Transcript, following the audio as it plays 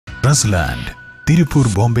റസ്ലാൻഡ്, Tiruppur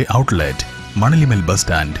Bombay outlet, Manalimal bus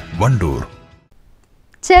stand, Wandoor.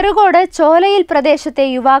 Cherukode ചോലയിൽ പ്രദേശത്തെ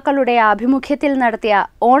യുവാക്കളുടെ ആഭിമുഖ്യത്തിൽ നടത്തിയ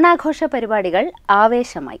ഓണാഘോഷ പരിപാടികൾ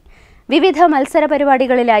ആവേശമായി. വിവിധ മത്സര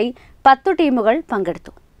പരിപാടികളിലായി 10 ടീമുകൾ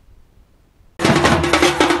പങ്കെടുത്തു.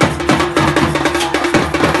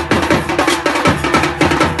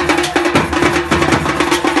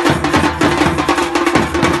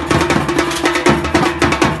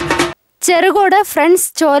 ചെറുകോട്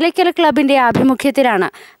ഫ്രണ്ട്സ് ചോലയ്ക്കൽ ക്ലബിന്റെ ആഭിമുഖ്യത്തിലാണ്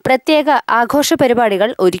പ്രത്യേക ആഘോഷ പരിപാടികൾ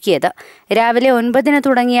ഒരുക്കിയത്. രാവിലെ 9-ന്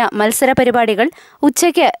തുടങ്ങിയ മത്സര പരിപാടികൾ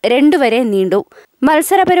ഉച്ചയ്ക്ക് 2 വരെ നീണ്ടു.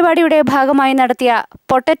 മത്സര പരിപാടിയുടെ ഭാഗമായി നടത്തിയ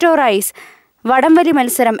പൊട്ടറ്റോ റൈസ്, വടംവലി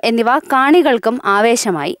മത്സരം എന്നിവ കാണികൾക്കും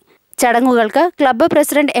ആവേശമായി. ചടങ്ങുകൾക്ക് club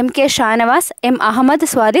president MK Shanavas, M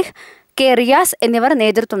Ahmed Swalih, K Riyas എന്നിവർ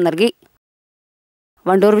നേതൃത്വം നൽകി.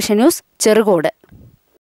 Wandoor vision news, Cherukode.